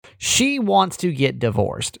She wants to get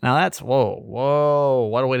divorced. Now that's, whoa,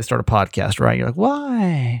 what a way to start a podcast, right? You're like,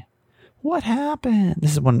 why? What happened?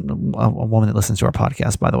 This is a woman that listens to our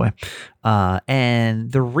podcast, by the way.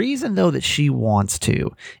 And the reason, though, that she wants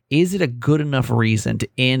to, is it a good enough reason to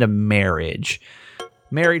end a marriage?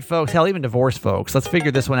 Married folks, hell, even divorced folks. Let's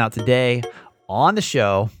figure this one out today on the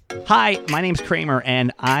show. Hi, my name's Kramer,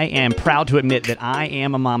 and I am proud to admit that I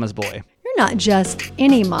am a mama's boy. You're not just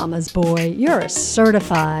any mama's boy. You're a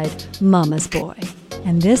certified mama's boy.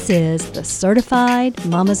 And this is the Certified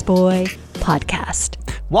Mama's Boy Podcast.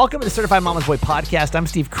 Welcome to the Certified Mama's Boy Podcast. I'm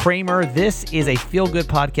Steve Kramer. This is a feel-good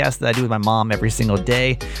podcast that I do with my mom every single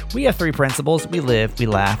day. We have three principles. We live, we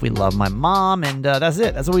laugh, we love my mom, and that's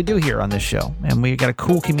it. That's what we do here on this show. And we got a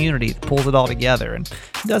cool community that pulls it all together and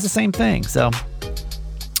does the same thing. So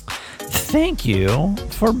thank you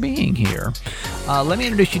for being here. Let me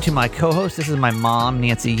introduce you to my co-host. This is my mom,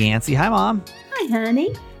 Nancy Yancey. Hi, Mom. Hi,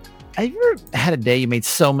 honey. Have you ever had a day you made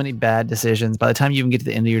so many bad decisions? By the time you even get to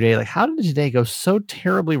the end of your day, like, how did today go so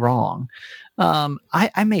terribly wrong?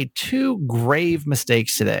 I made two grave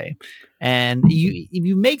mistakes today. And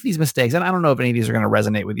you make these mistakes, and I don't know if any of these are going to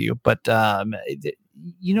resonate with you, but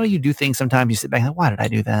you do things sometimes, you sit back and like, why did I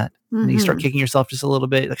do that? And you start kicking yourself just a little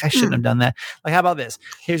bit. Like, I shouldn't have done that. Like, how about this?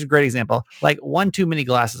 Here's a great example. Like, one too many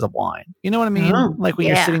glasses of wine. You know what I mean? Like when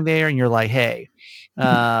you're sitting there and you're like, hey,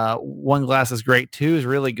 one glass is great. Two is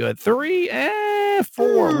really good. Three,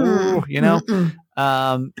 four,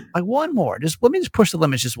 like one more. Let me just push the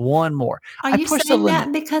limits. Just one more. Are you saying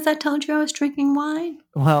that because I told you I was drinking wine?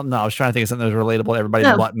 Well, no, I was trying to think of something that was relatable to everybody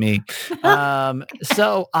but me.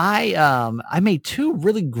 So I made two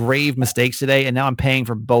really grave mistakes today, and now I'm paying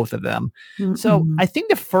for both of them. So I think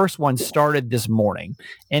the first one started this morning,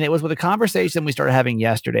 and it was with a conversation we started having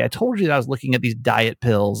yesterday. I told you that I was looking at these diet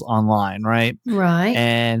pills online, right? Right.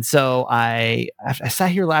 And so I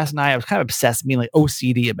sat here last night. I was kind of obsessed, being like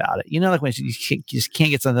OCD about it. You know, like when you just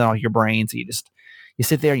can't get something off your brain, so you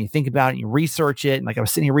sit there and you think about it and you research it. And like, I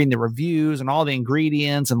was sitting here reading the reviews and all the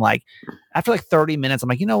ingredients. And like, after like 30 minutes, I'm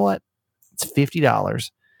like, you know what? It's $50,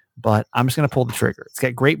 but I'm just going to pull the trigger. It's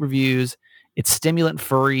got great reviews. It's stimulant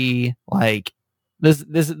free. Like let's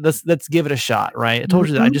give it a shot. Right. I told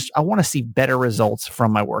you that I want to see better results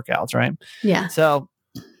from my workouts. Right. Yeah. So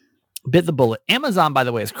bit the bullet. Amazon, by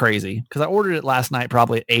the way, is crazy because I ordered it last night,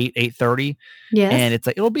 probably at 8:30. Yes. And it's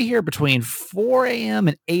like, it'll be here between 4 a.m.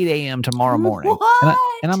 and 8 a.m. tomorrow morning.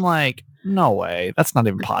 And I'm like, no way. That's not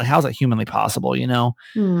even possible. How's that humanly possible?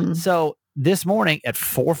 So this morning at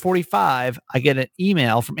 4:45, I get an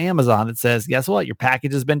email from Amazon that says, guess what? Your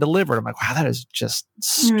package has been delivered. I'm like, wow, that is just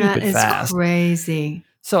stupid fast. That is crazy.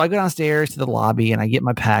 So I go downstairs to the lobby and I get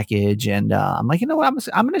my package, and I'm like, you know what? I'm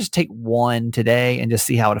going to just take one today and just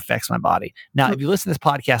see how it affects my body. Now, if you listen to this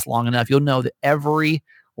podcast long enough, you'll know that every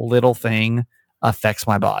little thing affects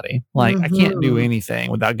my body. Like I can't do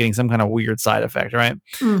anything without getting some kind of weird side effect, right?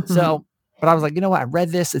 So, but I was like, you know what? I read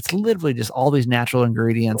this. It's literally just all these natural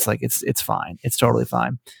ingredients. Like it's fine. It's totally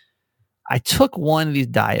fine. I took one of these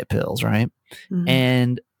diet pills, right?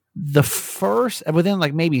 And within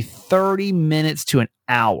like maybe 30 minutes to an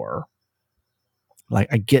hour, like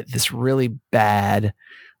I get this really bad,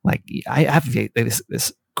 like I have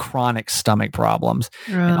this chronic stomach problems.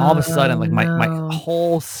 And all of a sudden, like my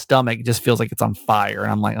whole stomach just feels like it's on fire.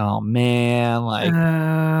 And I'm like, oh man, like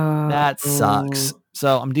that sucks.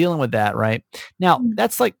 So I'm dealing with that right now.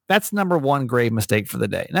 That's number one grave mistake for the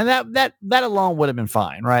day. Now that alone would have been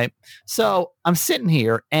fine. Right. So I'm sitting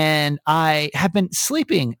here and I have been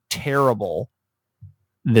sleeping terrible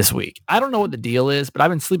this week. I don't know what the deal is, but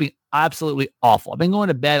I've been sleeping absolutely awful. I've been going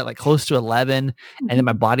to bed at like close to 11 and then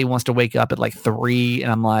my body wants to wake up at like 3.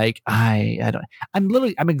 And I'm like,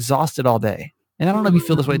 I'm exhausted all day. And I don't know if you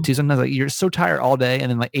feel this way too. Sometimes like you're so tired all day and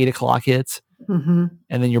then like 8 o'clock hits and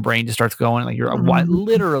then your brain just starts going like you're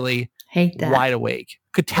literally wide awake,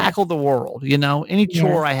 could tackle the world, any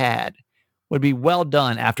chore I had would be well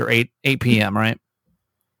done after 8 p.m. Right.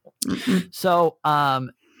 So,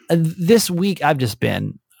 this week I've just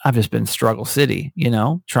been struggle city,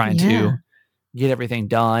 trying to get everything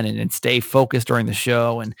done and stay focused during the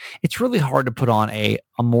show. And it's really hard to put on a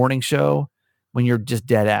morning show when you're just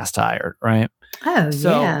dead ass tired. Right. Oh,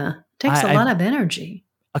 so takes a lot of energy.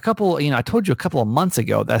 I told you a couple of months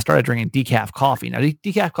ago that I started drinking decaf coffee. Now,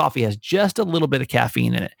 decaf coffee has just a little bit of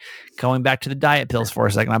caffeine in it. Going back to the diet pills for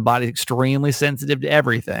a second, my body's extremely sensitive to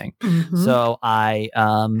everything. So I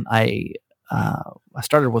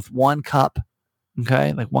started with 1 cup,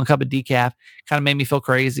 okay, like 1 cup of decaf. Kind of made me feel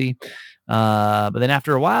crazy. But then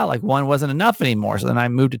after a while, like 1 wasn't enough anymore. So then I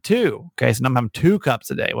moved to 2. Okay, so now I'm having 2 cups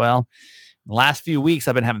a day. Well, the last few weeks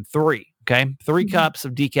I've been having 3. Okay. 3 cups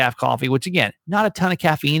of decaf coffee, which again, not a ton of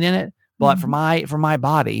caffeine in it, but for my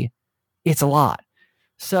body, it's a lot.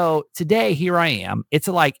 So today, here I am. It's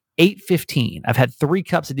like 8:15. I've had 3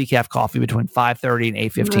 cups of decaf coffee between 5:30 and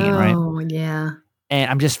 8:15, right? Oh, yeah.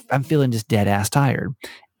 And I'm feeling just dead ass tired.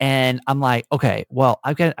 And I'm like, okay, well,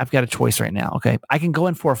 I've got a choice right now. Okay. I can go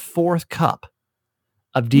in for a 4th cup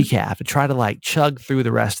of decaf and try to like chug through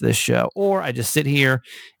the rest of this show. Or I just sit here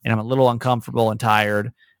and I'm a little uncomfortable and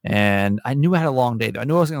tired. And I knew I had a long day though. I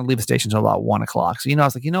knew I was going to leave the station until about 1 o'clock. So, I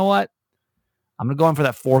was like, you know what? I'm going to go in for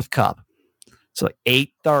that 4th cup. So like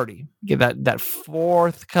 8:30, get that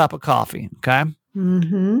 4th cup of coffee. Okay.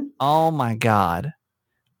 Oh my God.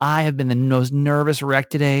 I have been the most nervous wreck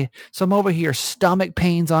today. So I'm over here, stomach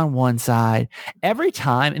pains on one side. Every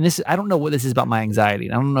time, and I don't know what this is about my anxiety.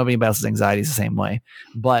 I don't know if anybody else's anxiety is the same way,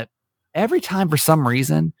 but every time for some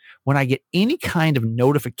reason, when I get any kind of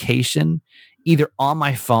notification, either on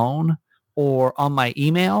my phone or on my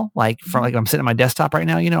email, like I'm sitting at my desktop right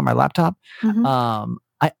now, on my laptop.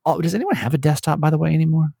 Does anyone have a desktop, by the way,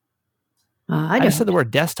 anymore? I just said the word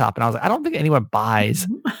desktop, and I was like, I don't think anyone buys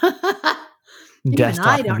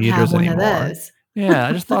desktop computers anymore. Of those. Yeah,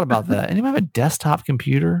 I just thought about that. Anyone have a desktop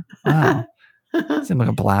computer? Wow. Seemed like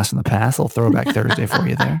a blast in the past. A little throwback Thursday for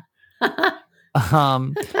you there.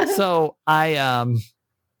 So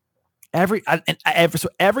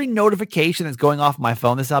every notification that's going off my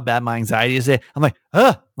phone, this is how bad my anxiety is. I'm like,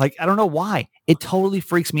 like I don't know why. It totally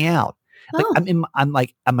freaks me out. Like I'm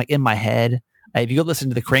like in my head. If you go listen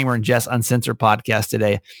to the Kramer and Jess Uncensored podcast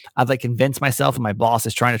today, I've like convinced myself and my boss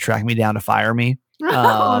is trying to track me down to fire me.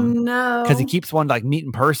 Oh no! Because he keeps wanting to like meet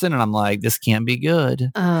in person, and I'm like, this can't be good.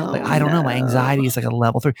 Like I don't know, my anxiety is like a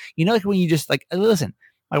level 3. Like when you just like listen,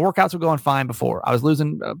 my workouts were going fine before. I was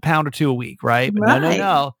losing a pound or 2 a week, right? But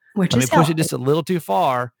no. Let me push it just a little too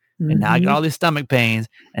far. And now I get all these stomach pains.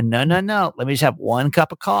 And no. Let me just have 1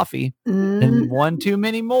 cup of coffee and 1 too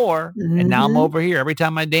many more. And now I'm over here. Every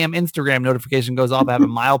time my damn Instagram notification goes off, I have a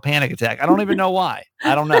mild panic attack. I don't even know why.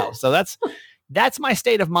 I don't know. So that's my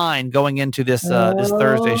state of mind going into this this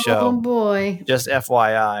Thursday show. Oh boy. Just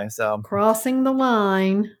FYI. So crossing the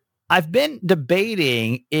line. I've been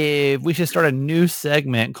debating if we should start a new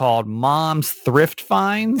segment called Mom's Thrift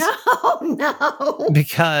Finds. Oh, no.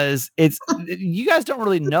 Because you guys don't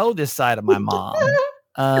really know this side of my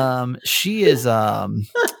mom. She is, what's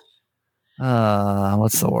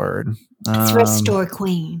the word? Thrift store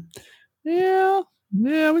queen. Yeah,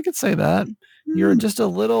 we could say that. You're just a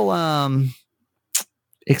little,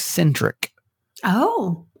 eccentric.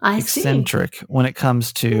 Oh, I see. Eccentric when it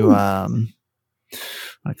comes to,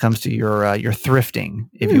 your thrifting,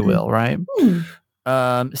 if you will, right?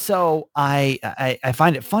 So I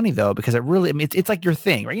find it funny though, because it really, it's like your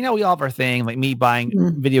thing, right? We all have our thing, like me buying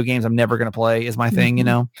video games I'm never going to play is my thing,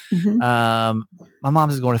 my mom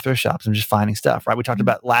is going to thrift shops and just finding stuff, right? We talked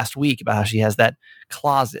about last week about how she has that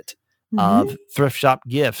closet of thrift shop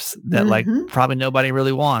gifts that like probably nobody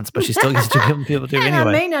really wants, but she still gets to give people to anyway. I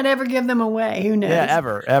may not ever give them away. Who knows? Yeah,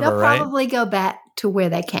 ever, They'll right? Probably go back to where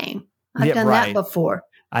they came. I've done that before.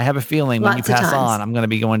 I have a feeling when you pass on, I'm going to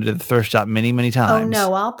be going to the thrift shop many, many times. Oh,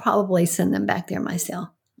 no. I'll probably send them back there myself.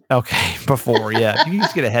 Okay. Before, yeah. You can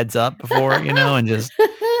just get a heads up before, and just,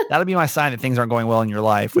 that'll be my sign that things aren't going well in your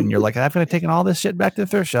life when you're like, I've been taking all this shit back to the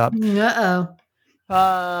thrift shop. Uh-oh.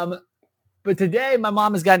 But today my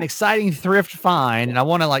mom has got an exciting thrift find, and I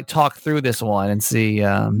want to like talk through this one and see,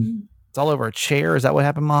 it's all over a chair. Is that what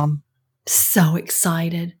happened, Mom? So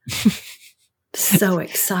excited. So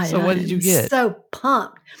excited. So what did you get? So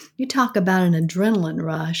pumped. You talk about an adrenaline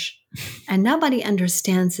rush, and nobody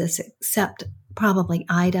understands this except probably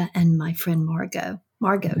Ida and my friend Margot.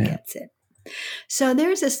 Margot gets it. So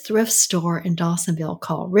there's this thrift store in Dawsonville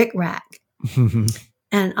called Rick Rack.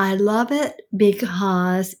 And I love it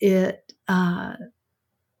because it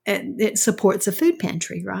supports a food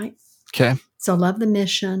pantry, right? Okay. So love the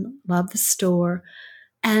mission, love the store.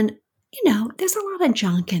 And, there's a lot of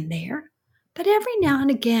junk in there. But every now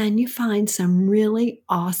and again, you find some really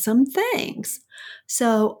awesome things.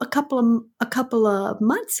 So a couple of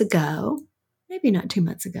months ago, maybe not 2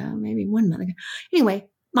 months ago, maybe 1 month ago. Anyway,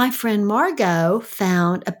 my friend Margot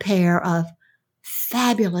found a pair of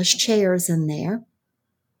fabulous chairs in there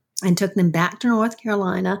and took them back to North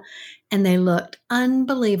Carolina, and they looked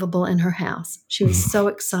unbelievable in her house. She was so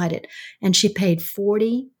excited, and she paid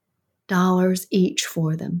 $40 each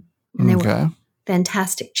for them. And they were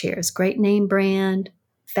fantastic chairs, great name brand,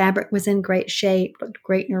 fabric was in great shape, looked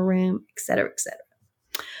great in her room, et cetera, et cetera.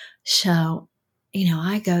 So,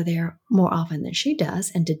 I go there more often than she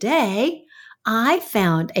does. And today I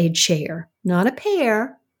found a chair, not a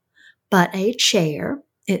pair, but a chair.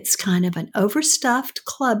 It's kind of an overstuffed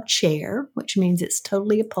club chair, which means it's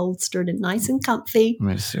totally upholstered and nice and comfy.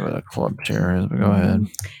 Let me see what a club chair is. But go ahead.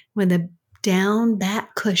 With a down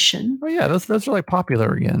back cushion. Oh yeah, those are like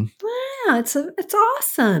popular again. Yeah, it's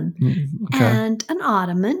awesome. Okay. And an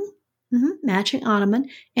ottoman, matching ottoman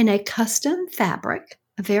in a custom fabric,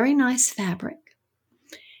 a very nice fabric.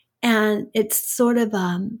 And it's sort of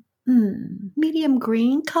medium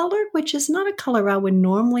green color, which is not a color I would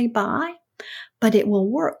normally buy, but it will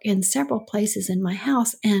work in several places in my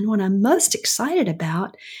house. And what I'm most excited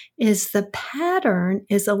about is the pattern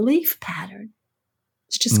is a leaf pattern.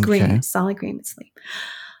 It's just green, solid green with leaf.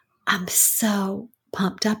 I'm so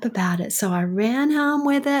pumped up about it. So I ran home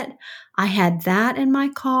with it. I had that in my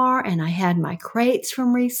car, and I had my crates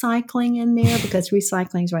from recycling in there because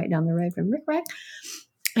recycling is right down the road from Rick Rack.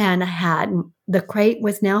 And I had the crate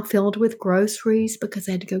was now filled with groceries because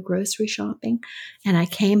I had to go grocery shopping. And I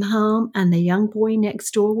came home, and the young boy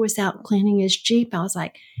next door was out cleaning his Jeep. I was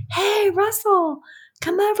like, "Hey, Russell,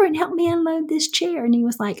 come over and help me unload this chair." And he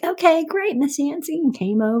was like, "Okay, great, Miss Yancy," and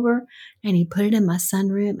came over and he put it in my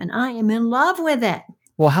sunroom, and I am in love with it.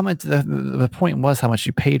 Well, how much the point was how much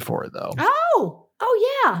you paid for it though?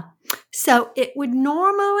 Oh yeah. So it would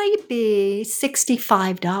normally be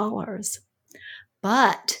 $65,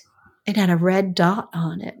 but it had a red dot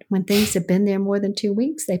on it. When things have been there more than 2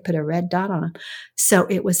 weeks, they put a red dot on them. So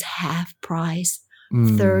it was half price,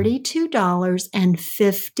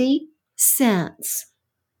 $32.50.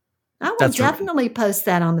 I will definitely post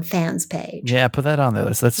that on the fans page. Yeah, put that on there.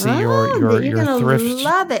 Let's see your thrift. You're gonna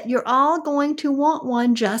love it. You're all going to want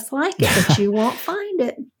one just like it, but you won't find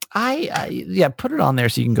it. I put it on there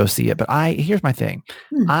so you can go see it. But here's my thing.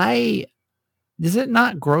 Does it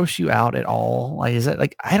not gross you out at all? Like, is it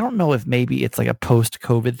like, I don't know if maybe it's like a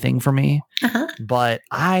post-COVID thing for me, but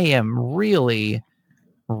I am really,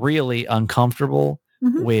 really uncomfortable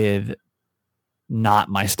with not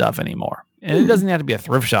my stuff anymore. And it doesn't have to be a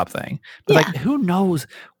thrift shop thing, but like, who knows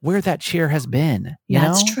where that chair has been?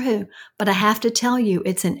 That's true. But I have to tell you,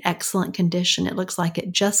 it's in excellent condition. It looks like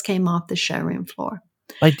it just came off the showroom floor.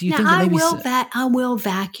 Like, do you think that maybe I will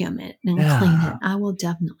vacuum it and clean it. I will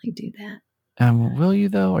definitely do that. Will you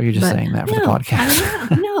though? Or are you just saying that for the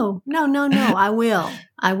podcast? No. I will.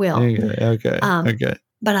 Okay.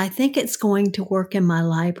 But I think it's going to work in my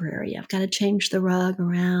library. I've got to change the rug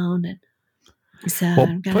around, and so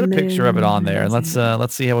put a picture of it on there, and let's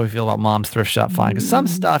see how we feel about Mom's thrift shop find. Because some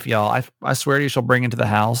stuff, y'all, I swear to you, she'll bring into the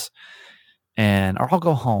house, or I'll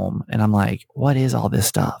go home, and I'm like, what is all this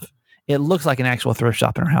stuff? It looks like an actual thrift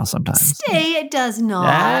shop in her house sometimes. See, it does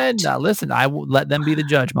not. Listen, I will let them be the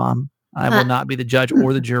judge, Mom. I will not be the judge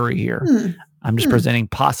or the jury here. I'm just presenting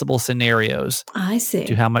possible scenarios. I see.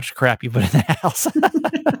 To how much crap you put in the house.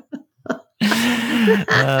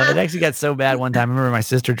 It actually got so bad one time. I remember my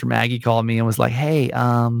sister Maggie called me and was like, "Hey,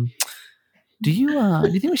 do you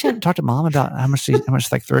think we should talk to Mom about how much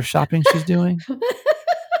like thrift shopping she's doing?"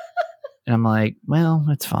 And I'm like, "Well,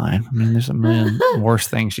 it's fine. I mean, there's a million worse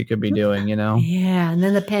things she could be doing, you know." Yeah, and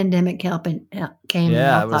then the pandemic came. Yeah, and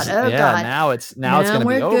I thought, God. Now it's going to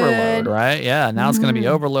be overload, good. right? Yeah, now it's going to be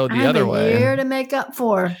overload the other way. Here to make up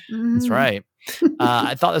for. That's right.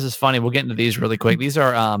 I thought this was funny. We'll get into these really quick. These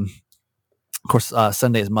are, of course,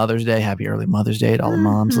 Sunday is Mother's Day. Happy early Mother's Day to all the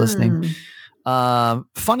moms listening.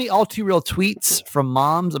 Funny, all too real tweets from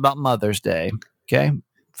moms about Mother's Day. Okay.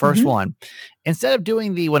 First one. Instead of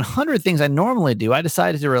doing the 100 things I normally do, I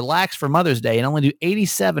decided to relax for Mother's Day and only do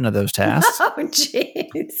 87 of those tasks. Oh,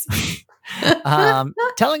 jeez.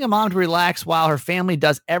 Telling a mom to relax while her family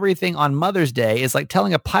does everything on Mother's Day is like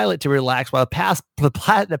telling a pilot to relax while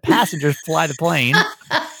the passengers fly the plane.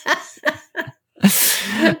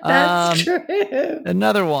 That's true.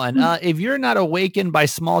 Another one. If you're not awakened by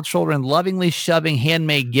small children lovingly shoving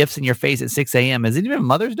handmade gifts in your face at 6 a.m., is it even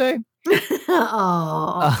Mother's Day?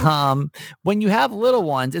 When you have little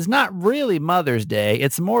ones, it's not really Mother's Day.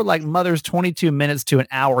 It's more like Mother's 22 minutes to an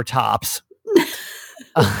hour tops.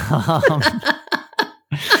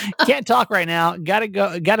 Can't talk right now.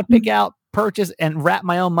 Gotta pick out, purchase, and wrap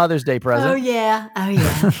my own Mother's Day present. Oh yeah.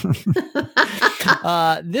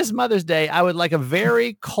 This Mother's Day, I would like a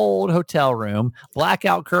very cold hotel room,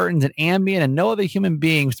 blackout curtains, and Ambien, and no other human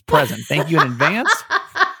beings present. Thank you in advance.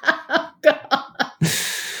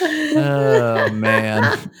 Oh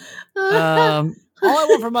man. All I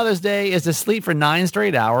want for Mother's Day is to sleep for 9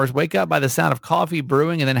 straight hours, wake up by the sound of coffee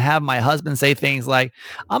brewing, and then have my husband say things like,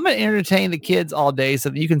 "I'm going to entertain the kids all day so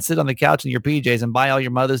that you can sit on the couch in your PJs and buy all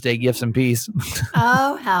your Mother's Day gifts in peace."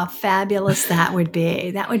 Oh, how fabulous that would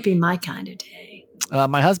be. That would be my kind of day.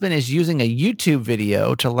 My husband is using a YouTube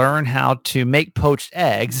video to learn how to make poached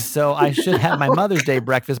eggs, so I should have my Mother's Day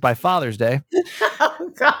breakfast by Father's Day.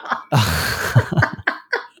 Oh, God.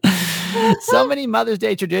 So many Mother's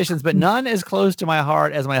Day traditions, but none as close to my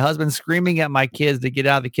heart as my husband screaming at my kids to get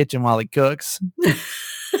out of the kitchen while he cooks.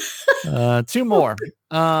 Two more.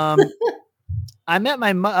 I met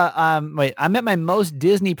my most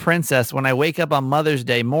Disney princess when I wake up on Mother's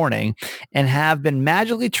Day morning and have been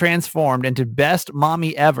magically transformed into best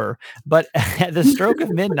mommy ever. But at the stroke of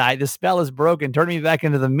midnight, the spell is broken, turning me back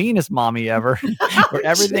into the meanest mommy ever, where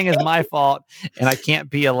everything is my fault and I can't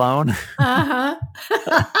be alone.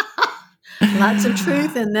 Lots of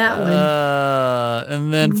truth in that one.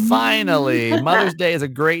 And then finally, Mother's Day is a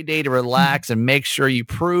great day to relax and make sure you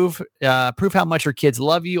prove how much your kids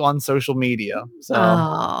love you on social media. So,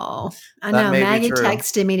 I know. Maggie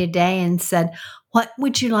texted me today and said, "What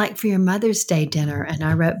would you like for your Mother's Day dinner?" And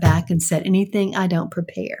I wrote back and said, "Anything I don't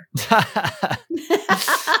prepare."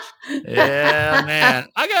 Yeah, man.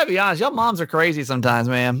 I gotta be honest, y'all moms are crazy sometimes,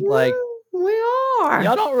 man. Like, we are.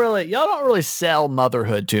 Y'all don't really sell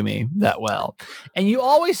motherhood to me that well. And you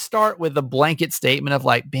always start with the blanket statement of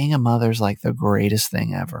like, being a mother is like the greatest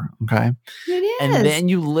thing ever. Okay. It is. And then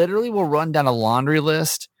you literally will run down a laundry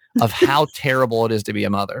list of how terrible it is to be a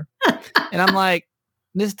mother. And I'm like,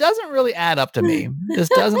 this doesn't really add up to me. This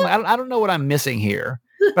doesn't, I don't know what I'm missing here.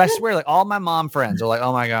 But I swear, like, all my mom friends are like,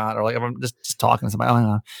 oh my God, or like, I'm just talking to somebody, oh my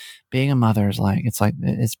God. Being a mother is like,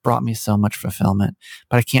 it's brought me so much fulfillment,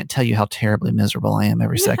 but I can't tell you how terribly miserable I am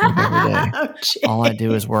every second of every day. All I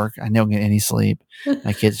do is work. I don't get any sleep.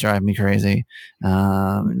 My kids drive me crazy.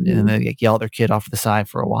 And they yell at their kid off to the side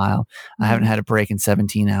for a while. I haven't had a break in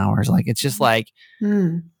 17 hours. Like, it's just like,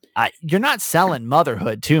 you're not selling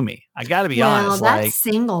motherhood to me. I got to be honest. That's like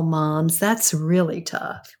single moms. That's really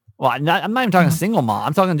tough. Well, I'm not even talking single mom.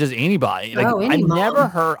 I'm talking just anybody. Like, any mom. Never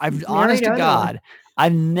heard, honest to God,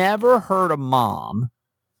 I've never heard a mom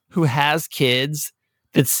who has kids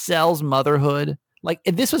that sells motherhood. Like,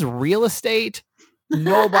 if this was real estate,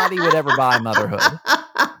 nobody would ever buy motherhood.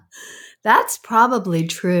 That's probably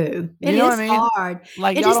true. It is hard.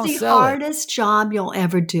 Like, it is the hardest job you'll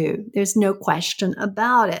ever do. There's no question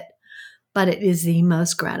about it. But it is the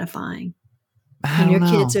most gratifying. And your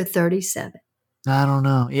kids are 37. I don't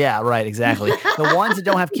know. Yeah, right. Exactly. The ones that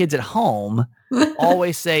don't have kids at home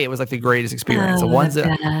always say it was like the greatest experience. The ones that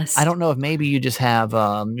I don't know if maybe you just have,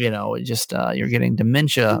 you're getting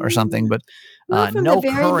dementia or something, but from the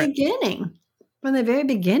very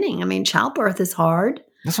beginning. I mean, childbirth is hard.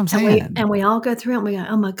 That's what I'm saying. And we all go through it and we go,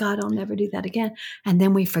 oh my God, I'll never do that again. And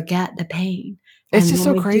then we forget the pain. It's just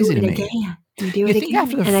so crazy to me. You think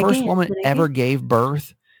after the first woman ever gave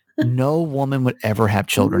birth, no woman would ever have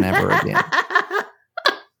children ever again.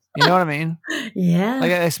 You know what I mean? Yeah.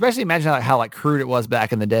 Like, especially imagine how crude it was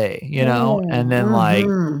back in the day, you know? And then like,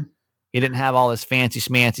 you didn't have all this fancy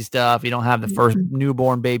schmancy stuff. You don't have the first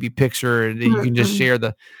newborn baby picture. You can just share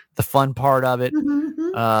the fun part of it.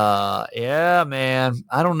 Yeah, man.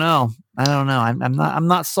 I don't know. I'm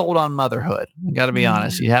not sold on motherhood. I got to be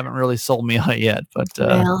honest. You haven't really sold me on it yet. But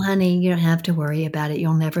well, honey, you don't have to worry about it.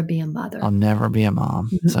 You'll never be a mother. I'll never be a mom.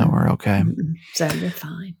 So we're okay. So you're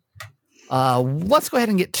fine. Let's go ahead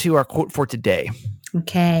and get to our quote for today.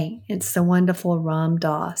 Okay. It's the wonderful Ram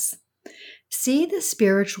Dass. See the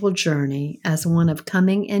spiritual journey as one of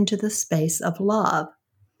coming into the space of love.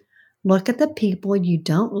 Look at the people you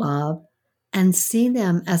don't love and see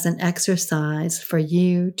them as an exercise for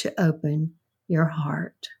you to open your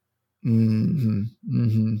heart. And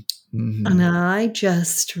I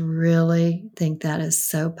just really think that is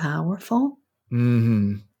so powerful.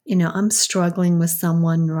 You know, I'm struggling with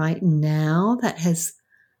someone right now that has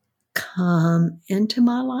come into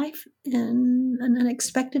my life in an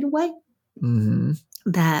unexpected way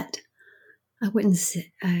that I wouldn't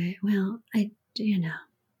say, what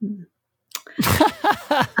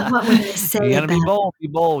would I say? You gotta be bold. Be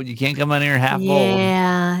bold. You can't come in here half bold.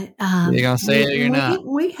 Yeah. You're gonna say it or you're not.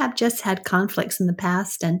 We have just had conflicts in the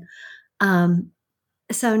past, and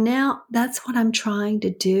so now that's what I'm trying to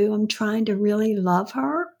do. I'm trying to really love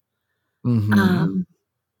her. And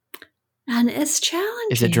it's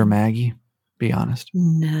challenging. Is it Maggie? Be honest.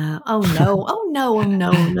 No. Oh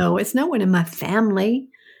no. It's no one in my family.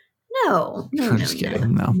 No. I'm just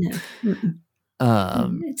kidding. No.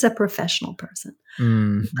 It's a professional person.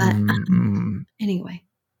 But anyway,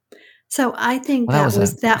 so I think that was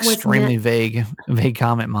extremely vague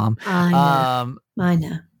comment, Mom. I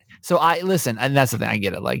know. So listen, and that's the thing. I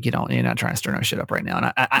get it. Like, you're not trying to stir no shit up right now,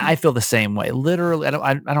 and I feel the same way. Literally,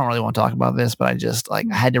 I don't really want to talk about this, but I just I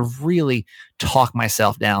had to really talk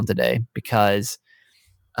myself down today because,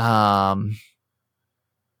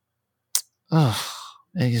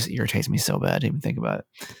 it just irritates me so bad to even think about it.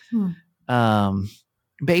 Hmm.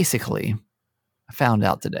 Basically, I found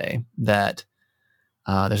out today that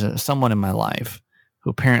there's someone in my life who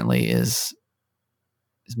apparently is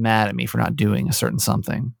mad at me for not doing a certain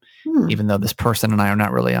something, even though this person and I are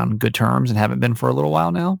not really on good terms and haven't been for a little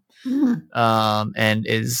while now. And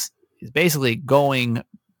is basically going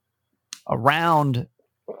around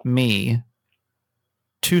me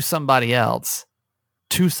to somebody else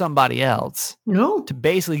No. to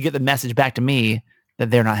basically get the message back to me that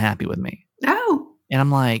they're not happy with me. Oh. And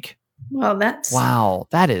I'm like, Well, that's wow,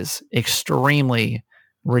 that is extremely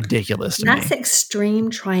ridiculous to me. That's extreme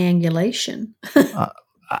triangulation.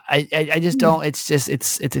 I just don't. It's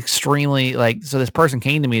extremely like. So this person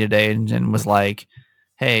came to me today and was like,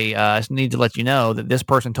 "Hey, I just need to let you know that this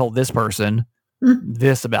person told this person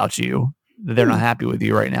this about you. That they're not happy with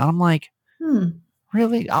you right now." I'm like,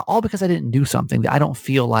 really? All because I didn't do something that I don't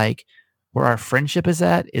feel like where our friendship is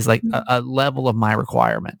at is like a level of my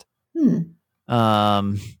requirement.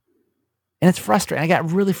 And it's frustrating.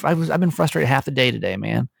 I've been frustrated half the day today,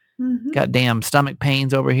 man. Got damn stomach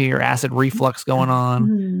pains over here, acid reflux going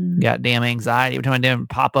on. Got damn anxiety. Every time I damn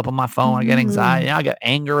pop up on my phone, I get anxiety. Now I got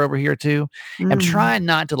anger over here too. I'm trying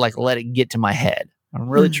not to like let it get to my head. I'm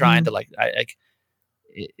really trying to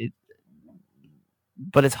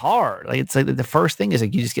but it's hard. Like it's like the first thing is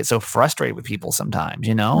like you just get so frustrated with people sometimes,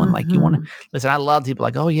 and like you want to listen. I love people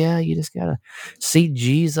like, oh yeah, you just gotta see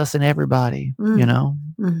Jesus in everybody. You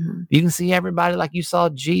can see everybody like you saw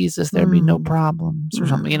Jesus, there'd be no problems or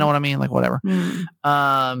something. You know what I mean? Like whatever.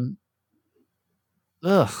 But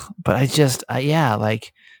I just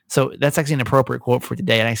like so that's actually an appropriate quote for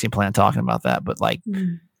today. I actually plan on talking about that, but like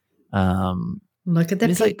look at the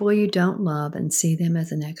people you don't love and see them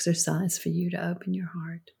as an exercise for you to open your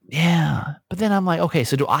heart. Yeah. But then I'm like, okay,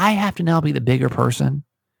 so do I have to now be the bigger person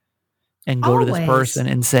and go to this person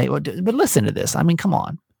and say, well, but listen to this. I mean, come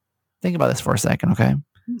on. Think about this for a second, okay?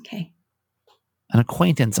 Okay. An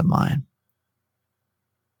acquaintance of mine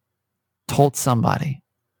told somebody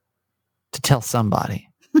to tell somebody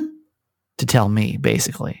to tell me,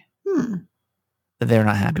 basically, that they're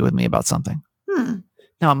not happy with me about something.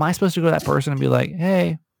 Now, am I supposed to go to that person and be like,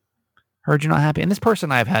 hey, heard you're not happy? And this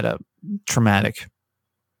person I've had a traumatic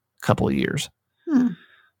couple of years. Am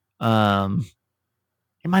I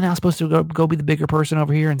now supposed to go be the bigger person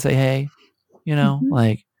over here and say, hey,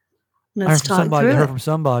 like, let's talk somebody through heard it. from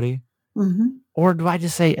somebody. Or do I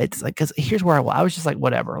just say it's like, because here's where I was just like,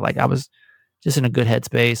 whatever. Like I was just in a good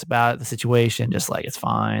headspace about the situation. Just like, it's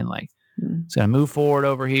fine. Like it's going to move forward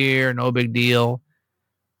over here. No big deal.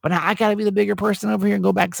 But now I got to be the bigger person over here and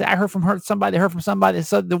go back and say, I heard from somebody that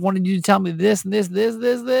said they wanted you to tell me this and this.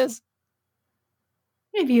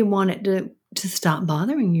 If you want it to stop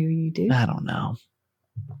bothering you, you do. I don't know.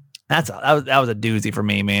 That was a doozy for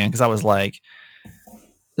me, man. Cause I was like,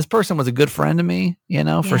 this person was a good friend to me,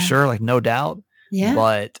 for sure. Like no doubt. Yeah.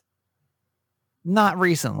 But not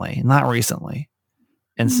recently.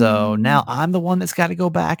 And so now I'm the one that's got to go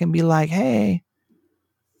back and be like, hey,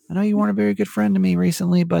 I know you weren't a very good friend to me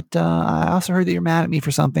recently, but I also heard that you're mad at me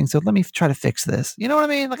for something. So let me try to fix this. You know what I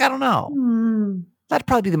mean? Like, I don't know. That'd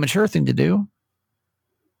probably be the mature thing to do.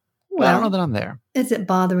 Well, I don't know that I'm there. Is it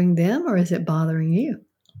bothering them or is it bothering you?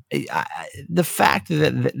 The fact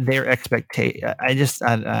that their expectation,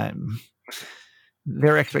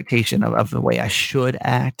 their expectation of the way I should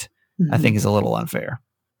act, I think is a little unfair.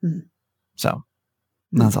 So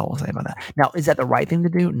that's all we'll say about that. Now, is that the right thing to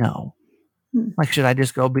do? No. Like, should I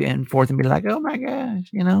just go be in forth and be like, oh my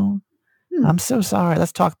gosh, I'm so sorry.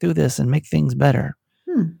 Let's talk through this and make things better.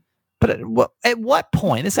 But at what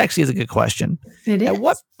point, this actually is a good question. At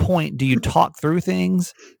what point do you talk through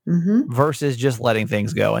things versus just letting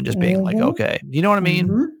things go and just being like, okay, you know what I mean?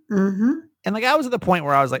 And like, I was at the point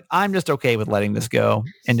where I was like, I'm just okay with letting this go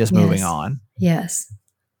and just moving on. Yes.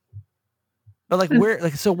 But like,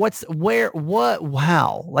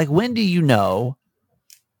 how? Like, when do you know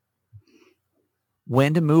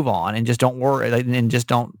when to move on and just don't worry and just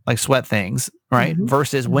don't like sweat things, right?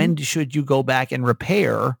 Versus when should you go back and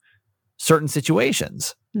repair certain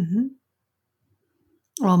situations?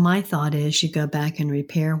 Well, my thought is you go back and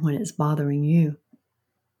repair when it's bothering you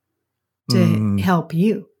to help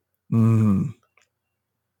you.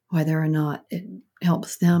 Whether or not it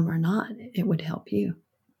helps them or not, it would help you.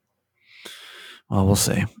 Well, we'll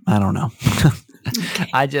see. I don't know. Okay.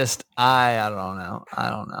 I don't know.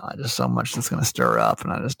 I just so much that's going to stir up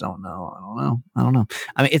and I just don't know. I don't know.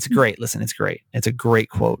 I mean, it's great. Listen, it's great. It's a great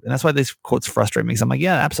quote. And that's why these quotes frustrate me. Because I'm like,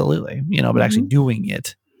 yeah, absolutely. But actually doing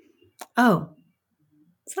it. Oh,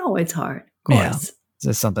 it's always hard. Of course.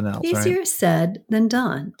 It's something else, Easier right? said than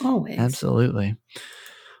done, always. Absolutely.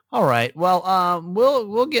 All right. Well,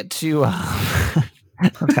 we'll get to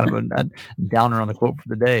that's kind of a downer on the quote for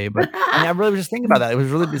the day, but I mean, I really was just thinking about that. It was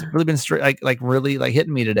really been straight, really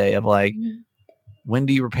hitting me today of like, when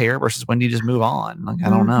do you repair versus when do you just move on? Like, I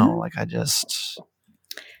don't know. Like, And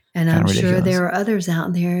I'm sure ridiculous. there are others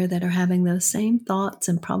out there that are having those same thoughts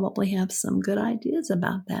and probably have some good ideas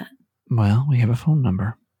about that. Well, we have a phone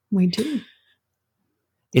number. We do.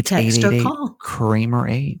 It's Text or call. Kramer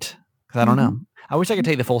 8. Because I don't know. I wish I could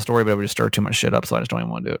tell you the full story, but it would just stir too much shit up, so I just don't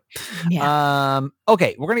even want to do it. Yeah.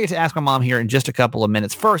 Okay, we're going to get to Ask My Mom here in just a couple of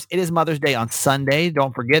minutes. First, it is Mother's Day on Sunday.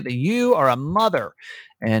 Don't forget that you are a mother,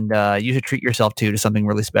 and you should treat yourself, too, to something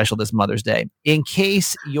really special this Mother's Day. In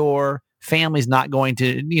case your family's not going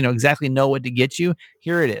to, exactly know what to get you,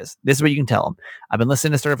 here it is. This is what you can tell them. I've been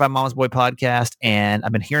listening to Certified Mama's Boy podcast, and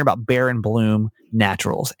I've been hearing about Bare & Bloom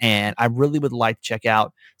Naturals, and I really would like to check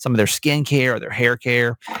out some of their skincare or their hair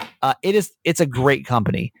care. It's a great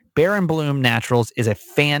company. Bare & Bloom Naturals is a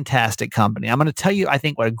fantastic company. I'm going to tell you, I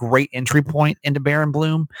think, what a great entry point into Bare &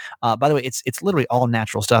 Bloom. By the way, it's literally all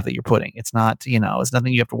natural stuff that you're putting. It's not, it's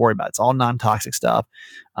nothing you have to worry about. It's all non-toxic stuff.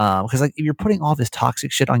 Because like if you're putting all this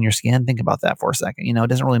toxic shit on your skin, think about that for a second. It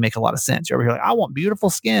doesn't really make a lot of sense. You're over here like, I want beautiful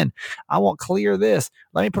skin. I want clear this.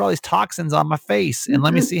 Let me put all these toxins on my face and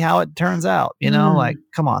let me see how it turns out. Like,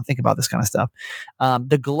 come on, think about this kind of stuff.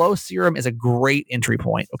 The Glow Serum is a great entry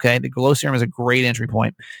point. Okay. The Glow Serum is a great entry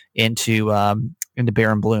point into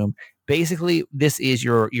Bare & Bloom. Basically, this is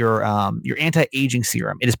your anti-aging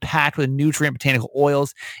serum. It is packed with nutrient botanical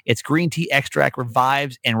oils. Its green tea extract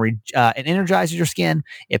revives and energizes your skin.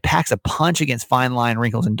 It packs a punch against fine line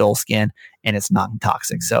wrinkles and dull skin, and it's not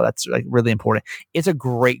toxic. So that's like really important. It's a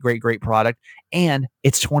great product, and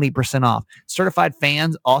it's 20% off. Certified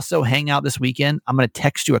fans also hang out this weekend. I'm going to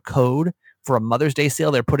text you a code for a Mother's Day sale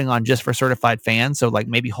they're putting on just for certified fans. So like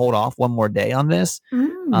maybe hold off one more day on this.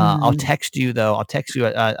 I'll text you though.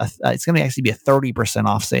 It's going to actually be a 30%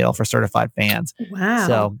 off sale for certified fans. Wow.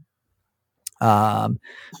 So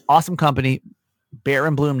awesome company, Bare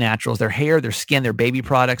 & Bloom Naturals, their hair, their skin, their baby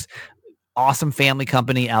products. Awesome family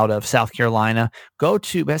company out of South Carolina. Go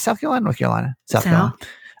to South Carolina, North Carolina, South Carolina.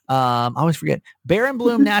 I always forget.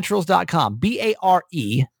 BareandBloomNaturals.com. BARE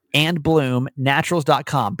and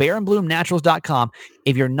bloomnaturals.com. BareandBloomNaturals.com.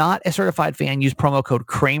 If you're not a certified fan, use promo code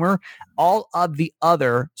Kramer. All of the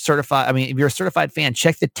other if you're a certified fan,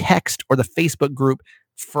 check the text or the Facebook group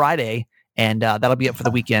Friday, and that'll be up for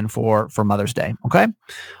the weekend for Mother's Day. Okay.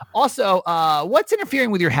 Also, what's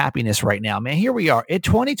interfering with your happiness right now, man? Here we are in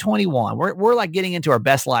 2021. We're like getting into our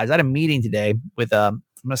best lives. I had a meeting today with I'm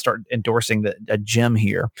going to start endorsing a gym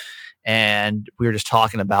here, and we were just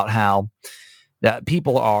talking about how that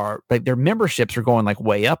people are like their memberships are going like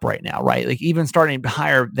way up right now, right? Like even starting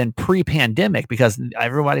higher than pre-pandemic because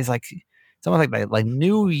everybody's like, it's almost like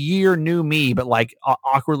new year, new me, but like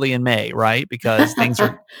awkwardly in May, right? Because things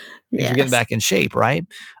are getting back in shape, right?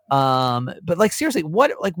 But like seriously,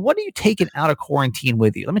 what are you taking out of quarantine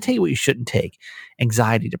with you? Let me tell you what you shouldn't take: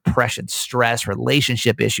 anxiety, depression, stress,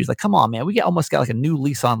 relationship issues. Like, come on, man, we almost got like a new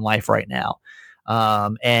lease on life right now.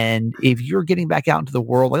 And if you're getting back out into the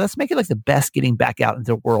world, like let's make it like the best getting back out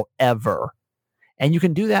into the world ever. And you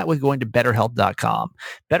can do that with going to BetterHelp.com.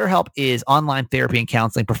 BetterHelp is online therapy and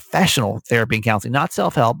counseling, professional therapy and counseling, not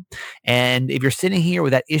self-help. And if you're sitting here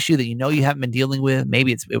with that issue that you haven't been dealing with,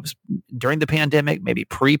 maybe it was during the pandemic, maybe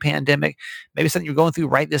pre-pandemic, maybe something you're going through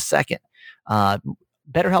right this second.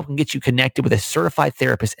 BetterHelp can get you connected with a certified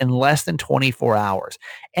therapist in less than 24 hours.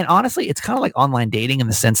 And honestly, it's kind of like online dating in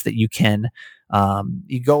the sense that you can,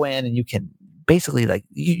 you go in and you can basically like,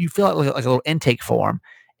 you fill out like a little intake form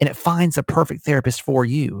and it finds the perfect therapist for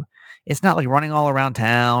you. It's not like running all around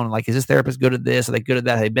town. Like, is this therapist good at this? Are they good at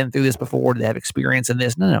that? Have they been through this before? Do they have experience in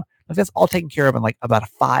this? No. Like, that's all taken care of in like about a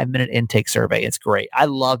 5-minute intake survey. It's great. I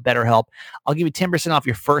love BetterHelp. I'll give you 10% off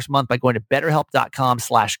your first month by going to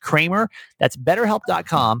BetterHelp.com/Kramer. That's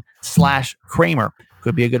BetterHelp.com/Kramer.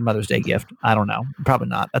 Could be a good Mother's Day gift. I don't know. Probably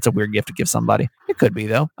not. That's a weird gift to give somebody. It could be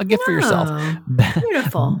though. A gift for yourself.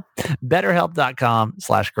 Beautiful.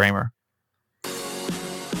 BetterHelp.com/Kramer.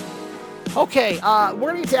 Okay, we're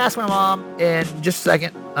going to get to Ask My Mom in just a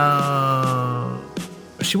second.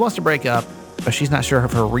 She wants to break up, but she's not sure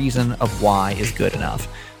if her reason of why is good enough.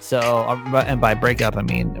 So, and by breakup, I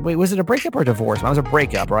mean, wait, was it a breakup or a divorce? It was a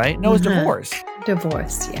breakup, right? No, it was divorce.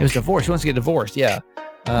 Divorced, yeah. It was divorce. She wants to get divorced, yeah.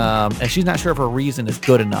 And she's not sure if her reason is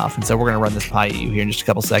good enough. And so we're going to run this by you here in just a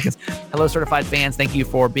couple seconds. Hello, certified fans. Thank you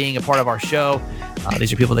for being a part of our show.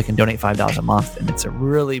 These are people that can donate $5 a month, and it's a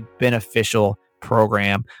really beneficial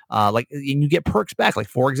program. And you get perks back. Like,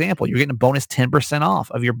 for example, you're getting a bonus 10%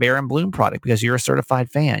 off of your Bear and Bloom product because you're a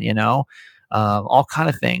certified fan, all kind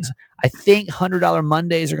of things. I think $100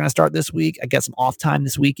 Mondays are going to start this week. I got some off time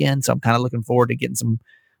this weekend, so I'm kind of looking forward to getting some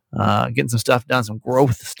stuff done, some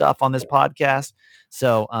growth stuff on this podcast.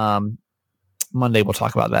 So Monday we'll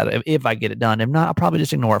talk about that if I get it done. If not, I'll probably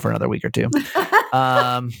just ignore it for another week or two.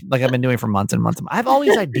 Like I've been doing for months and months. I have all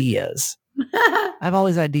these ideas.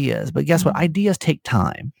 But guess what? Ideas take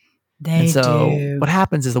time. They do. What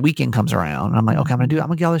happens is the weekend comes around and I'm like, okay, I'm going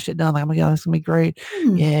to get all this shit done. Like, oh my God, it's going to be great.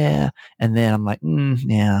 Yeah. And then I'm like,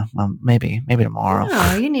 yeah, maybe tomorrow.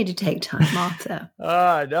 No, you need to take time off though.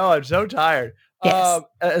 No, I'm so tired. Yes.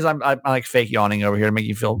 As I'm like fake yawning over here to make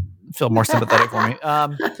you feel more sympathetic for me.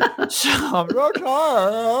 So I'm so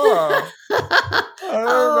tired.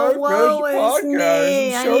 Woe is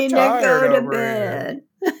me. I need to go to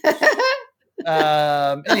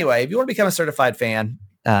bed. Anyway, if you want to become a certified fan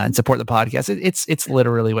and support the podcast, it's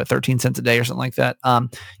literally 13 cents a day or something like that.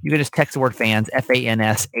 You can just text the word fans,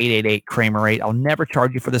 FANS 888 Kramer 8. I'll never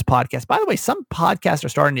charge you for this podcast. By the way, some podcasts are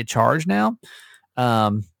starting to charge now.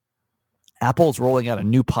 Apple's rolling out a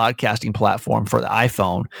new podcasting platform for the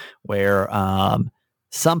iPhone where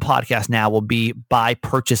some podcasts now will be by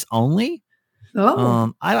purchase only.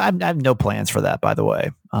 I have no plans for that, by the way.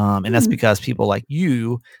 And that's because people like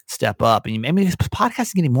you step up. And podcasting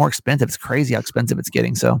is getting more expensive. It's crazy how expensive it's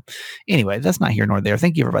getting. So anyway, that's not here nor there.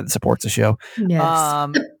 Thank you everybody that supports the show.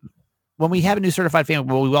 Yes. When we have a new certified fan,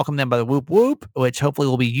 we welcome them by the whoop whoop, which hopefully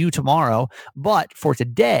will be you tomorrow. But for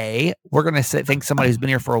today, we're going to thank somebody who's been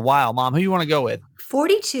here for a while. Mom, who you want to go with?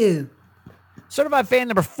 42. Certified fan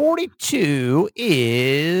number 42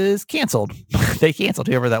 is canceled. They canceled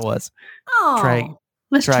whoever that was. Oh,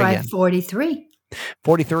 let's try again. 43.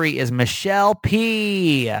 43 is Michelle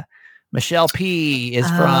P. Michelle P. is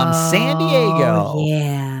from San Diego.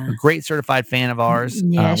 Yeah. A great certified fan of ours.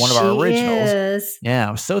 Yes, one of our originals. Is. Yeah,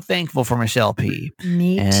 I'm so thankful for Michelle P.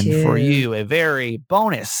 Me and too. for you, a very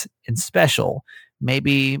bonus and special.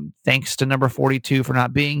 Maybe thanks to number 42 for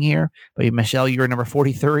not being here. But Michelle, you're number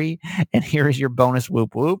 43. And here is your bonus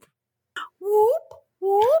whoop whoop. Whoop,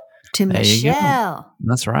 whoop. To There Michelle.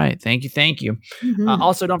 That's right. Thank you. Mm-hmm.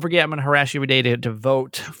 Also, don't forget, I'm going to harass you every day to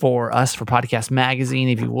vote for us for Podcast Magazine,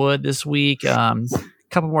 if you would, this week. A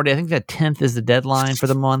couple more days. I think the 10th is the deadline for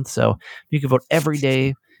the month. So you can vote every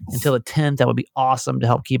day until the 10th. That would be awesome to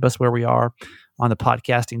help keep us where we are on the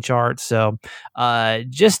podcasting chart. So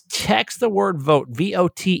just text the word vote,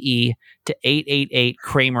 VOTE, to 888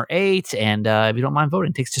 Kramer 8. And if you don't mind voting,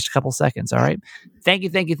 it takes just a couple seconds. All right. Thank you.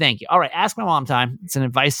 All right. Ask My Mom time. It's an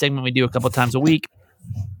advice segment we do a couple of times a week.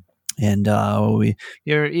 And you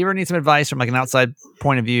ever need some advice from like an outside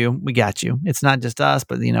point of view, we got you. It's not just us,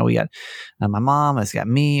 but we got my mom, it's got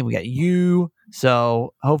me, we got you.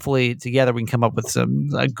 So hopefully together we can come up with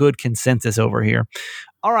a good consensus over here.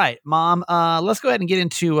 All right, Mom. Let's go ahead and get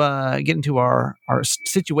into our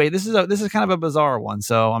situation. This is kind of a bizarre one.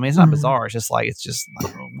 So it's not bizarre. It's just like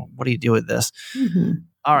what do you do with this? Mm-hmm.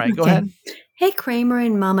 All right, go ahead. Hey, Kramer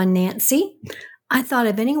and Mama Nancy. I thought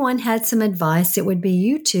if anyone had some advice, it would be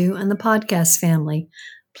you two and the podcast family.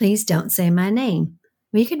 Please don't say my name.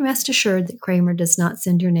 Well, you can rest assured that Kramer does not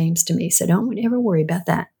send your names to me, so don't ever worry about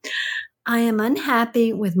that. I am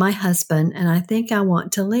unhappy with my husband, and I think I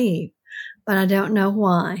want to leave, but I don't know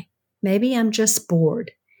why. Maybe I'm just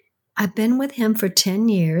bored. I've been with him for 10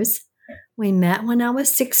 years. We met when I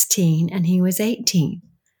was 16, and he was 18.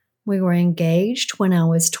 We were engaged when I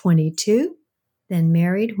was 22. Then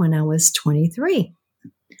married when I was 23.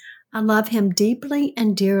 I love him deeply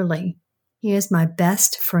and dearly. He is my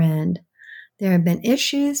best friend. There have been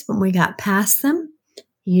issues, but we got past them.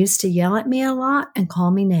 He used to yell at me a lot and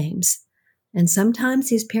call me names. And sometimes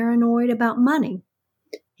he's paranoid about money.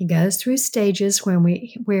 He goes through stages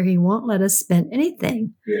where he won't let us spend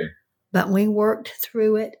anything. Yeah. But we worked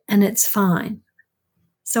through it and it's fine.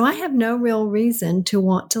 So I have no real reason to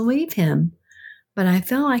want to leave him. But I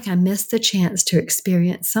feel like I missed the chance to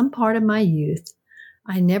experience some part of my youth.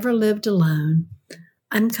 I never lived alone.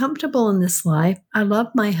 I'm comfortable in this life. I love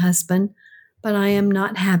my husband, but I am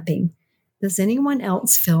not happy. Does anyone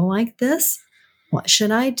else feel like this? What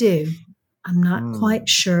should I do? I'm not quite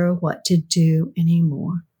sure what to do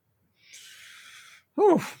anymore.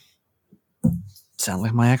 Ooh. Sound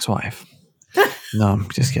like my ex-wife. No, I'm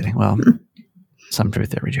just kidding. Well, some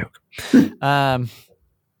truth, every joke. Yeah,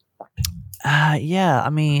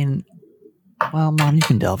 well, Mom, you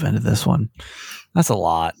can delve into this one. That's a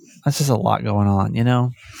lot. That's just a lot going on,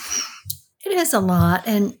 It is a lot.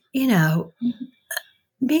 And,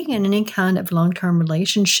 being in any kind of long-term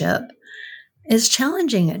relationship, is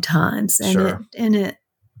challenging at times, and Sure. it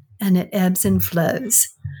ebbs and flows.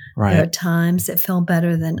 Right. There are times that feel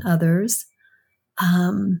better than others.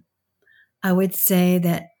 I would say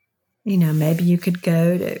that, maybe you could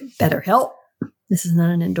go to BetterHelp. This is not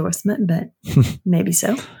an endorsement, but maybe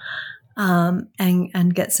so.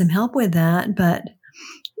 And get some help with that. But,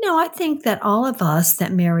 I think that all of us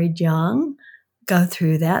that married young go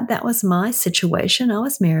through that. That was my situation. I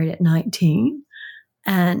was married at 19,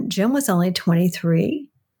 and Jim was only 23.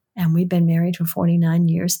 And we've been married for 49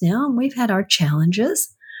 years now, and we've had our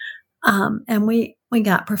challenges. And we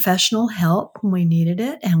got professional help when we needed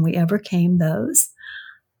it, and we overcame those.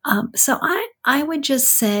 So I would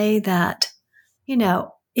just say that,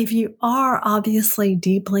 if you are obviously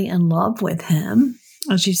deeply in love with him,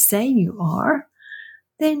 as you say you are,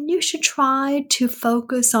 then you should try to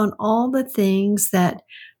focus on all the things that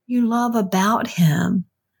you love about him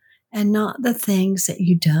and not the things that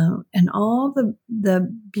you don't, and all the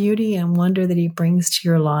beauty and wonder that he brings to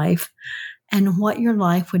your life and what your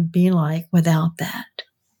life would be like without that.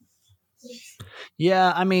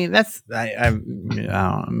 Yeah, I mean,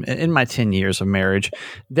 in my 10 years of marriage,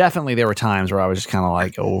 definitely there were times where I was just kind of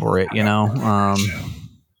like over it, It's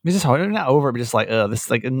just hard, not over it, but just like, this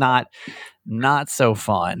is like not so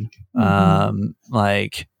fun.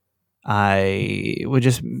 Like I would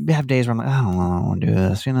just have days where I'm like, I don't want to do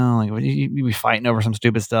this, like you'd be fighting over some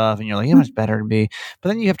stupid stuff and you're like, it's better to be. But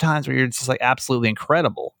then you have times where you're just like absolutely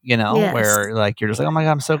incredible, Yes. where like you're just like, oh my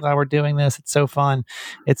God, I'm so glad we're doing this. It's so fun.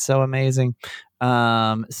 It's so amazing.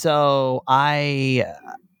 So I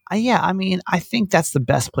think that's the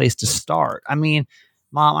best place to start. I mean,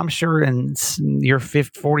 Mom, I'm sure in your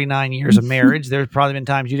 49 years of marriage, there's probably been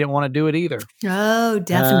times you didn't want to do it either. Oh,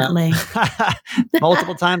 definitely.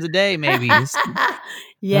 Multiple times a day, maybe.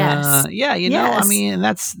 Yes. I mean,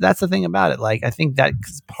 that's the thing about it. Like, I think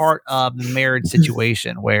that's part of the marriage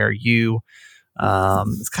situation where you,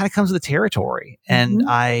 it kind of comes with the territory. And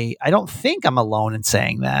I don't think I'm alone in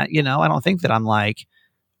saying that, I don't think that I'm like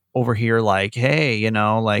over here, like, hey,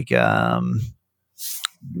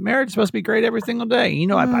 marriage is supposed to be great every single day.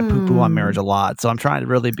 I poo-poo on marriage a lot. So I'm trying to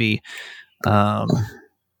really be,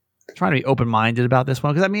 open-minded about this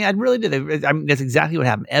one. Cause I mean, I really did. I mean, that's exactly what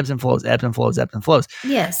happened. Ebbs and flows, ebbs and flows, ebbs and flows.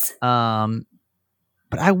 Yes.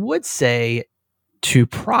 But I would say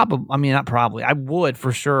I would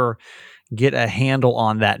for sure get a handle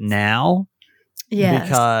on that now. Yes.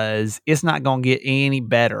 Because it's not going to get any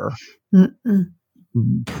better.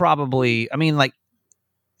 Probably. I mean, like,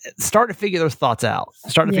 start to figure those thoughts out.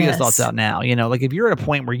 Figure those thoughts out now. Like if you're at a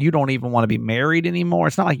point where you don't even want to be married anymore,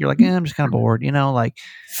 it's not like you're like, I'm just kind of bored. Like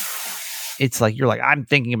it's like you're like, I'm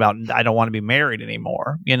thinking about I don't want to be married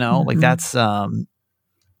anymore. Like that's a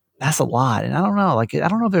lot. And I don't know. Like I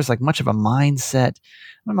don't know if there's like much of a mindset.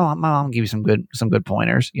 My mom gave you some good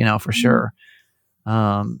pointers. For sure.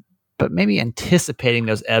 But maybe anticipating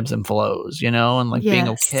those ebbs and flows. And like being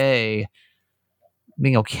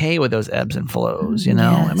okay with those ebbs and flows, I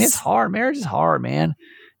mean, it's hard. Marriage is hard, man.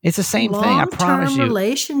 It's the same thing. I promise you.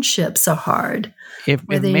 Relationships are hard,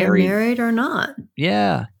 whether you're married or not.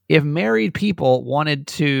 Yeah. If married people wanted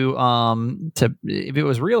to if it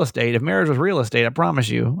was real estate, if marriage was real estate, I promise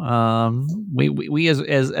you, we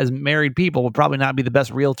as married people would probably not be the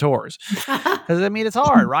best realtors. Because I mean, it's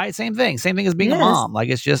hard, right? Same thing as being a mom. Like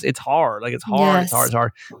it's hard. Like it's hard. It's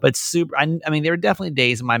hard. But super. I mean, there were definitely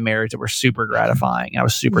days in my marriage that were super gratifying. I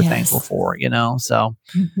was super thankful for, So,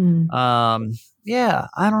 yeah,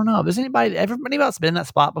 I don't know. If there's everybody else been in that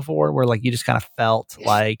spot before where like you just kind of felt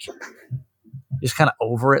like just kind of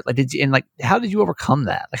over it? Like, how did you overcome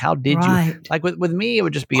that? Like, how did you, like with me, it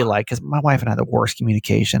would just be like, cause my wife and I had the worst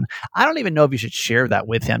communication. I don't even know if you should share that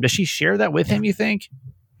with him. Does she share that with him, you think?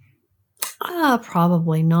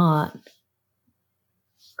 Probably not.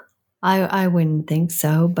 I wouldn't think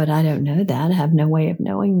so, but I don't know that. I have no way of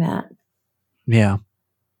knowing that. Yeah.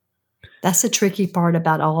 That's the tricky part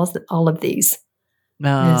about all of these. Is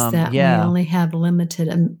that we only have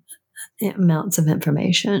limited amounts of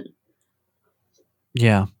information.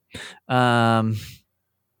 Yeah. So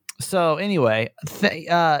anyway,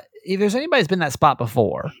 if there's anybody who's been in that spot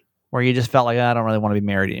before where you just felt like, I don't really want to be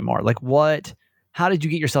married anymore. Like how did you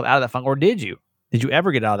get yourself out of that funk? Or did you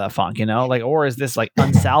ever get out of that funk, like, or is this like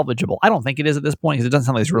unsalvageable? I don't think it is at this point because it doesn't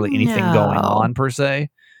sound like there's really anything going on per se.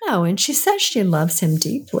 No. And she says she loves him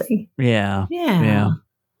deeply. Yeah.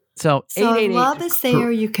 So if love is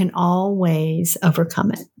there, you can always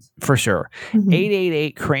overcome it. For sure.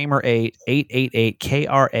 888-Kramer-8,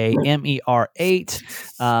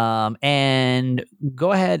 888-KRAMER-8. And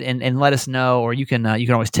go ahead and let us know, or you can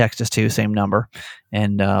always text us too, same number.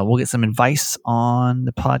 And we'll get some advice on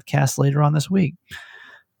the podcast later on this week.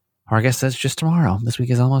 Or I guess that's just tomorrow. This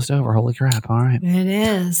week is almost over. Holy crap. All right. It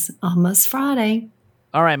is almost Friday.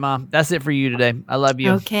 All right, Mom. That's it for you today. I love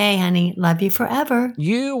you. Okay, honey. Love you forever.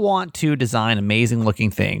 You want to design amazing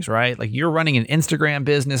looking things, right? Like you're running an Instagram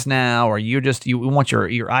business now, or you want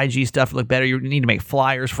your IG stuff to look better. You need to make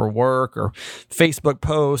flyers for work or Facebook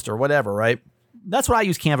posts or whatever, right? That's what I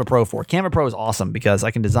use Canva Pro for. Canva Pro is awesome because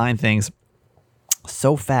I can design things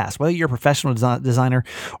so fast. Whether you're a professional designer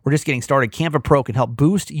or just getting started, Canva Pro can help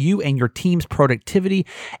boost you and your team's productivity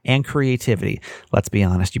and creativity. Let's be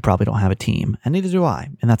honest, you probably don't have a team, and neither do I,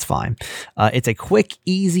 and that's fine. It's a quick,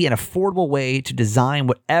 easy, and affordable way to design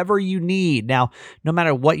whatever you need. Now, no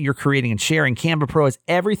matter what you're creating and sharing, Canva Pro has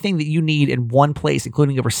everything that you need in one place,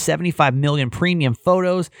 including over 75 million premium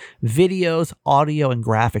photos, videos, audio, and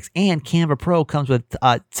graphics. And Canva Pro comes with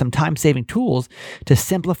some time-saving tools to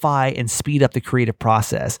simplify and speed up the creative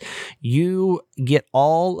process. You get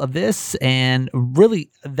all of this, and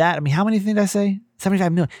really that, I mean, how many things did I say?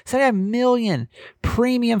 75 million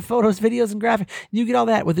premium photos, videos, and graphics. You get all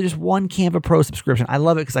that with just one Canva Pro subscription. I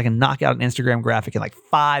love it because I can knock out an Instagram graphic in like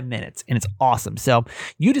 5 minutes, and it's awesome. So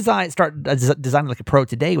you start designing like a pro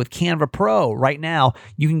today with Canva Pro. Right now,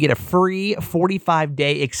 you can get a free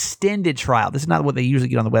 45-day extended trial. This is not what they usually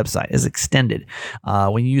get on the website. It's extended.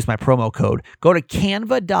 When you use my promo code, go to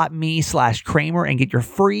canva.me/Kramer and get your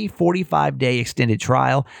free 45-day extended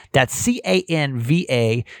trial. That's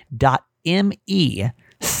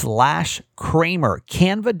canva.me/Kramer,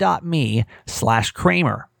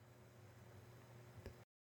 canva.me/Kramer.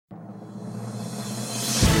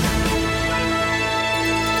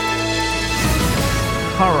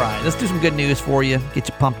 All right, let's do some good news for you. Get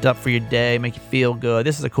you pumped up for your day, make you feel good.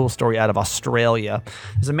 This is a cool story out of Australia.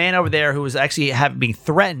 There's a man over there who was actually being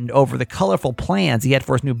threatened over the colorful plans he had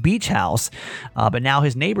for his new beach house, but now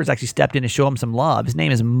his neighbors actually stepped in to show him some love. His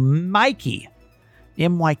name is Mikey.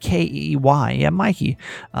 Mykey. Yeah, Mikey.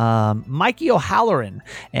 Mikey O'Halloran.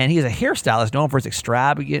 And he's a hairstylist known for his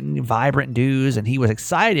extravagant and vibrant do's. And he was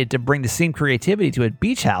excited to bring the same creativity to a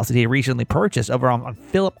beach house that he recently purchased over on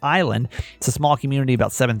Phillip Island. It's a small community,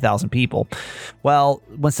 about 7,000 people. Well,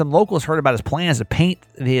 when some locals heard about his plans to paint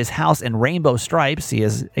his house in rainbow stripes, he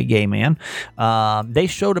is a gay man, they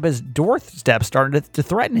showed up his doorstep, started to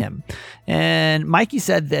threaten him. And Mikey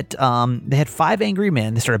said that they had 5 angry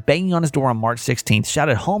men. They started banging on his door on March 16th,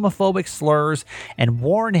 shouted homophobic slurs, and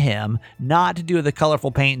warned him not to do the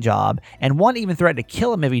colorful paint job. And one even threatened to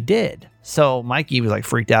kill him if he did. So Mikey was like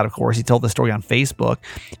freaked out, of course. He told the story on Facebook.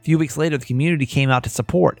 A few weeks later, the community came out to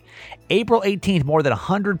support. April 18th, more than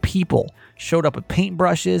 100 people showed up with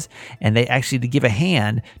paintbrushes, and they actually, to give a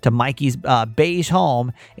hand to Mikey's beige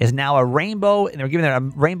home, is now a rainbow, and they're giving it a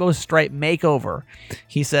rainbow stripe makeover.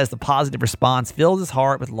 He says the positive response filled his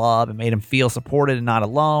heart with love and made him feel supported and not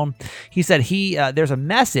alone. He said there's a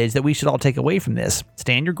message that we should all take away from this.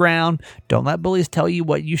 Stand your ground. Don't let bullies tell you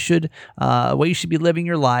what you should be living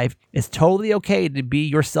your life. It's totally okay to be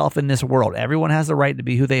yourself in this world. Everyone has the right to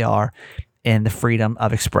be who they are, and the freedom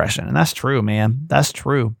of expression. And that's true, man. That's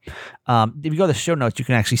true. If you go to the show notes, you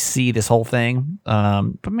can actually see this whole thing.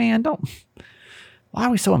 But man, why are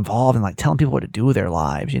we so involved in like telling people what to do with their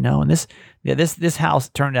lives, you know? And this house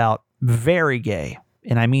turned out very gay.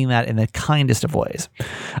 And I mean that in the kindest of ways.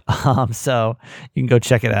 So you can go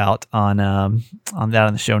check it out on that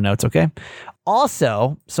on the show notes. Okay.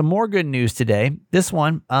 Also, some more good news today. This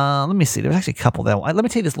one, let me see. There's actually a couple that let me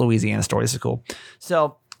tell you this Louisiana story. This is cool.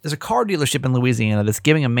 So there's a car dealership in Louisiana that's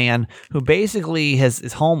giving a man who basically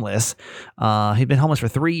is homeless. He'd been homeless for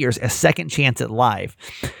 3 years, a second chance at life.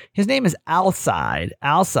 His name is Alcide.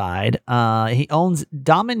 He owns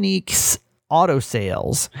Dominique's Auto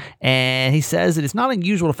Sales, and he says that it's not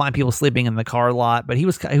unusual to find people sleeping in the car lot, but he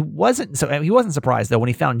wasn't surprised though when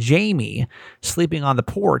he found Jamie sleeping on the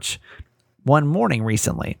porch one morning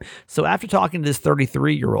recently. So after talking to this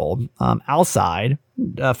 33-year-old, Alcide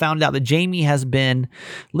found out that Jamie has been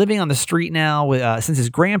living on the street now since his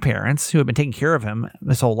grandparents, who have been taking care of him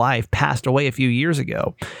his whole life, passed away a few years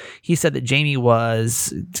ago. He said that Jamie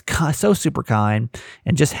was so super kind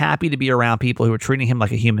and just happy to be around people who were treating him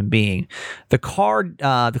like a human being. The car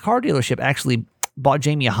dealership actually bought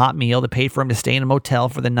Jamie a hot meal that paid for him to stay in a motel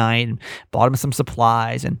for the night and bought him some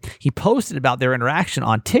supplies. And he posted about their interaction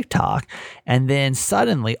on TikTok. And then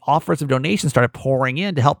suddenly offers of donations started pouring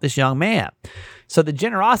in to help this young man. So the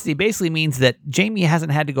generosity basically means that Jamie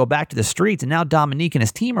hasn't had to go back to the streets, and now Dominique and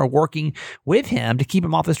his team are working with him to keep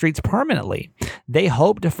him off the streets permanently. They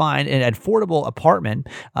hope to find an affordable apartment,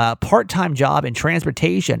 part-time job, and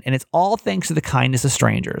transportation, and it's all thanks to the kindness of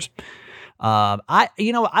strangers. I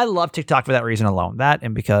love TikTok for that reason alone, that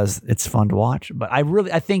and because it's fun to watch. But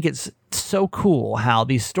I think it's so cool how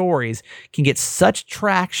these stories can get such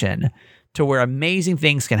traction to where amazing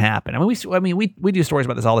things can happen. We do stories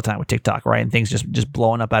about this all the time with TikTok, right? And things just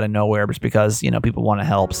blowing up out of nowhere just because, people want to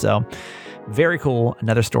help. So very cool.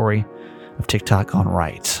 Another story of TikTok gone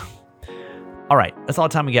right. All right. That's all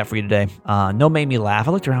the time we got for you today. No made me laugh.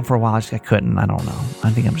 I looked around for a while. I couldn't. I don't know.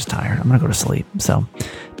 I think I'm just tired. I'm going to go to sleep. So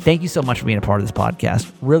thank you so much for being a part of this podcast.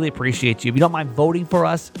 Really appreciate you. If you don't mind voting for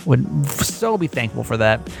us, would so be thankful for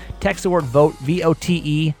that. Text the word VOTE,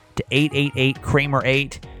 VOTE, to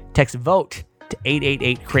 888-KRAMER8. Text VOTE to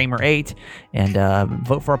 888-KRAMER8 and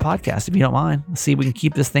vote for our podcast if you don't mind. Let's see if we can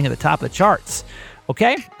keep this thing at the top of the charts.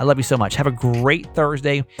 Okay? I love you so much. Have a great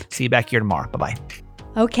Thursday. See you back here tomorrow. Bye-bye.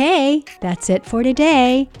 Okay, that's it for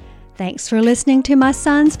today. Thanks for listening to my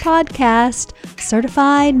son's podcast,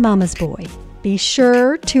 Certified Mama's Boy. Be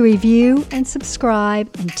sure to review and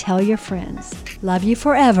subscribe and tell your friends. Love you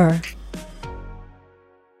forever.